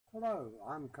Hello,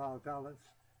 I'm Karl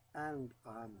and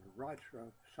I'm a writer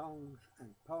of songs and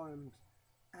poems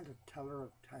and a teller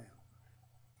of tales.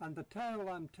 And the tale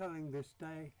I'm telling this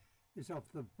day is of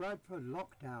the Bradford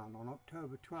lockdown on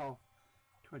October 12,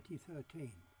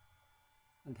 2013,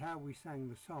 and how we sang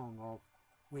the song of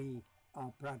We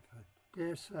Are Bradford.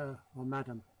 Dear Sir or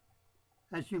Madam,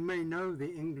 as you may know,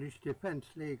 the English Defence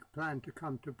League planned to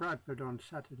come to Bradford on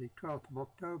Saturday 12th of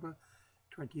October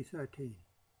 2013.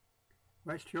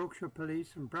 West Yorkshire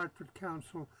Police and Bradford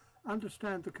Council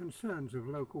understand the concerns of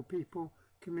local people,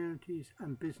 communities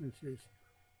and businesses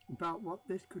about what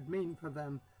this could mean for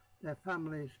them, their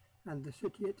families and the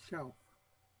city itself.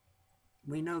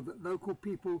 We know that local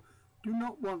people do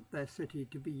not want their city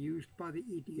to be used by the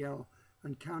EDL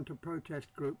and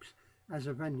counter-protest groups as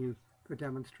a venue for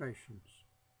demonstrations.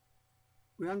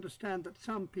 We understand that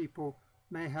some people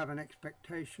may have an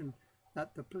expectation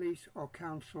that the police or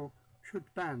council should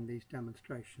ban these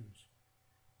demonstrations.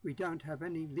 We don't have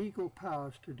any legal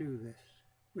powers to do this.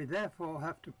 We therefore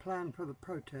have to plan for the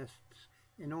protests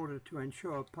in order to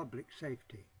ensure public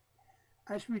safety.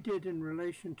 As we did in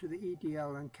relation to the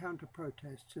EDL and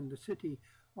counter-protests in the city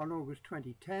on August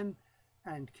 2010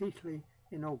 and Keighley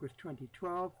in August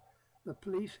 2012, the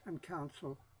police and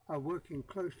council are working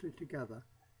closely together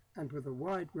and with a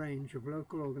wide range of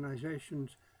local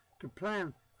organisations to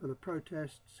plan for the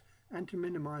protests and to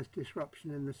minimise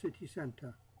disruption in the city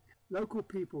centre. Local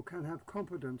people can have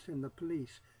confidence in the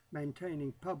police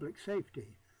maintaining public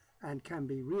safety and can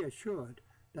be reassured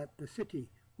that the city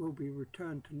will be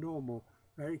returned to normal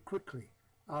very quickly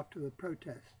after the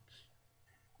protests.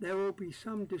 There will be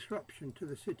some disruption to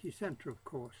the city centre, of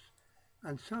course,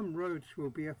 and some roads will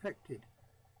be affected,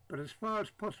 but as far as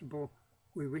possible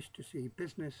we wish to see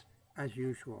business as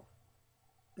usual.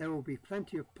 There will be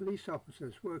plenty of police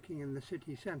officers working in the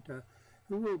city centre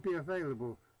who will be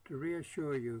available to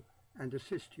reassure you and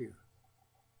assist you.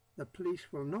 The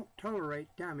police will not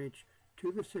tolerate damage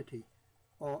to the city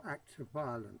or acts of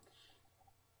violence.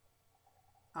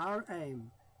 Our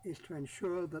aim is to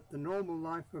ensure that the normal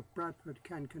life of Bradford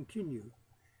can continue.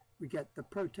 We get the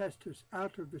protesters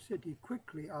out of the city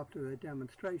quickly after their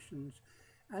demonstrations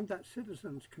and that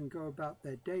citizens can go about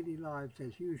their daily lives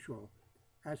as usual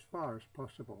as far as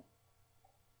possible.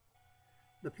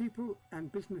 The people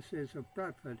and businesses of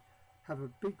Bradford have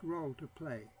a big role to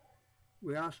play.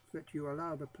 We ask that you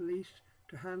allow the police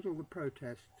to handle the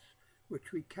protests,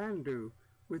 which we can do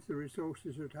with the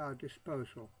resources at our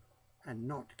disposal, and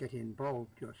not get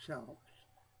involved yourselves.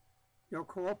 Your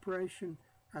cooperation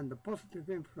and the positive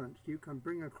influence you can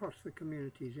bring across the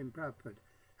communities in Bradford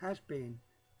has been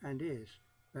and is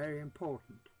very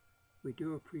important. We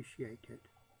do appreciate it.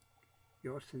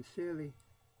 Yours sincerely,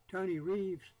 Tony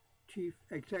Reeves, Chief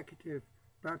Executive,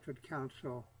 Bradford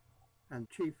Council and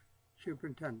Chief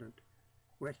Superintendent,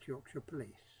 West Yorkshire Police.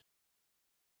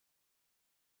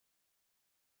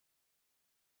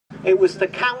 It was the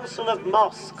Council of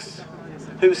Mosques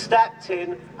who stepped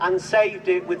in and saved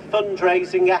it with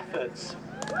fundraising efforts.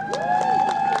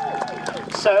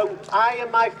 So I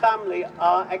and my family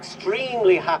are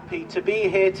extremely happy to be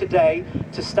here today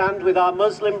to stand with our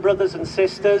Muslim brothers and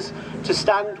sisters, to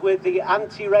stand with the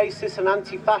anti-racist and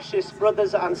anti-fascist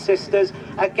brothers and sisters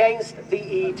against the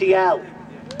EDL.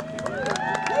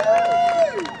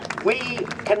 We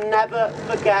can never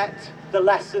forget the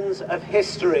lessons of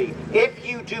history. If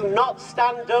you do not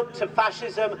stand up to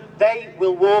fascism, they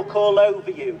will walk all over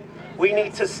you. We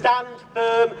need to stand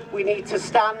firm, we need to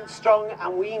stand strong,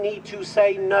 and we need to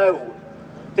say no.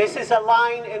 This is a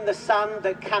line in the sand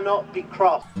that cannot be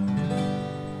crossed.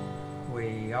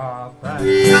 We are Bradford,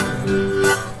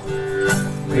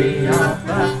 we are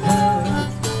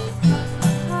Bradford,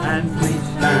 and we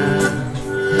stand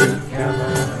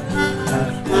together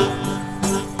as one.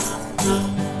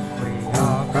 We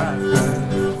are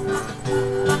Bradford,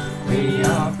 we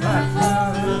are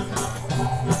Bradford,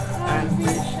 and we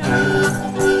stand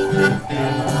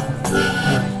together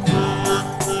as one.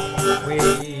 We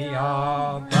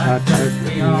are Bradford,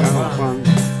 we are one.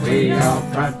 We are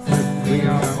Bradford, we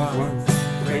are one.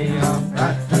 We are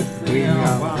Bradford, we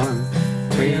are one.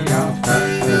 We are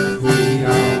Bradford, we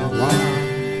are one.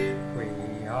 We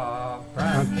are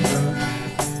Bradford,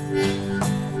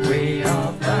 we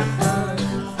are Bradford,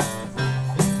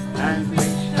 and we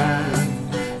stand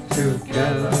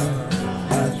together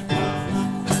as one.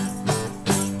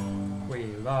 We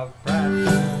love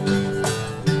Bradford,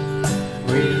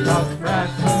 we love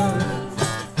Bradford,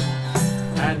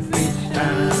 and we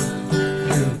stand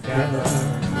together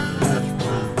as one.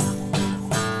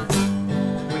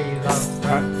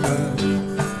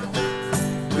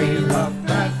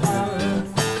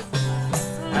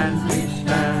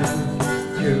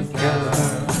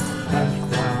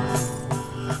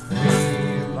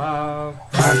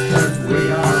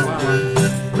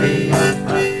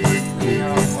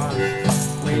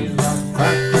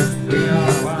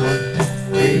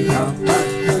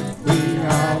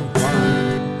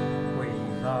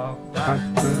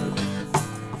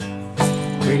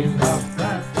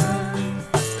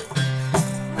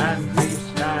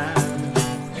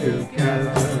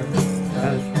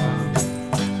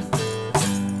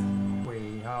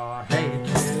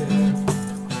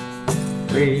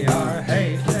 We are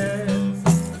hated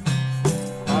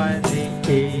by the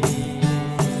EDL.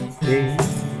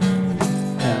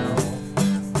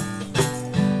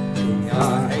 We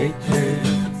are hated.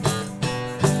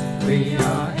 We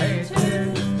are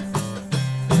hated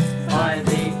by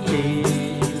the EDL.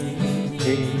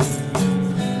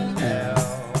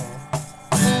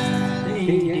 The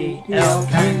EDL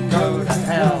can go to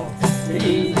hell. The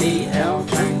EDL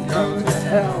can go to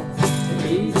hell. The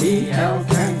EDL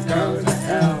can go to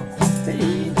hell. The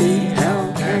EDL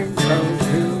can go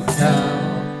to hell.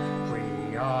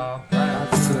 We are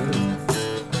Bradford.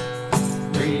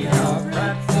 We are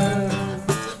Bradford.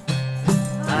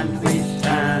 And we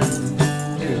stand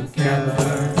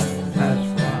together as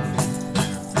one.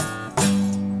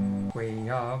 We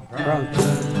are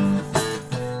Bradford.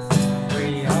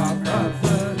 We are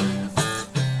Bradford.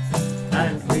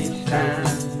 And we stand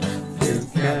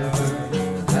together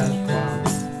as one.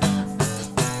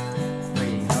 We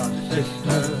are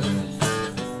sisters.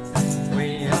 We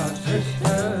are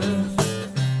sisters.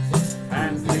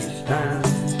 And we stand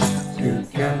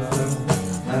together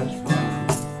as one.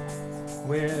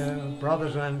 We're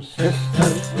brothers and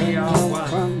sisters. We are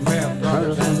one. We're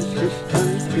brothers and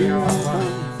sisters. We are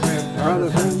one. We're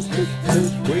brothers and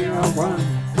sisters. We are one.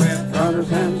 We're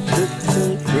brothers and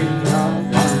sisters. We are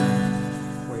one.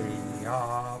 We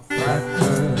are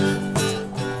Bradford.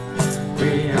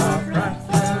 We are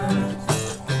Bradford.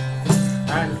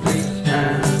 And we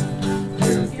stand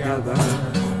together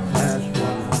as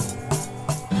one.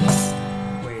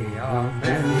 We are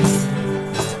many.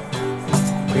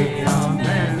 We are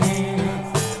many.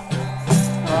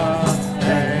 But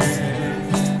they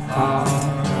are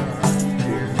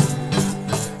few.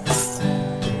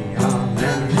 We are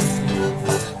many.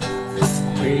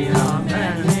 We are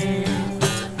many.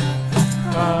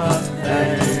 But they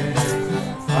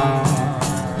are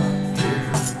few.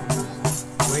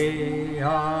 We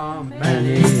are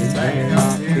many, they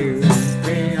are few.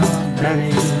 We are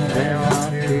many, they are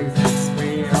few. We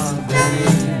are many,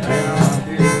 they are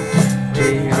few. We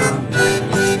are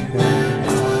many, they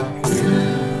are few.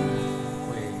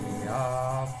 We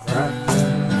are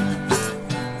Bradford.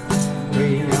 We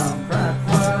are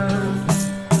Bradford.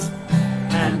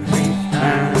 And we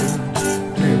stand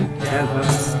together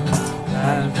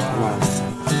as one.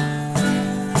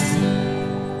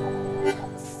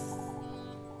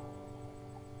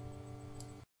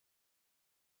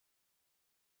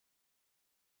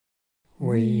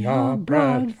 We are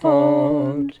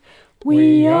Bradford,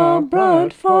 we are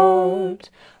Bradford,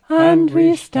 and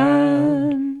we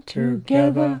stand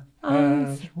together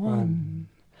as one.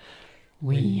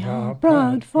 We are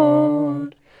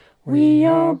Bradford, we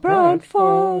are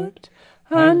Bradford,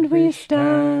 and we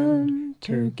stand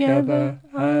together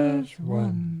as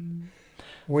one.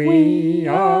 We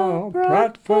are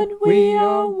Bradford, we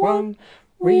are one.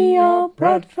 We are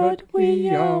Bradford,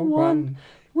 we are one.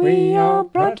 We are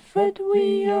Bradford,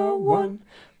 we are one.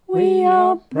 We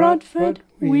are Bradford,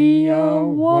 we are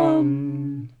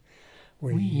one.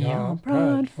 We are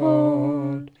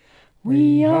Bradford,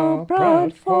 we are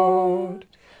Bradford,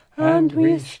 and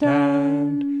we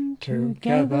stand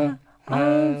together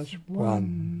as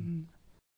one.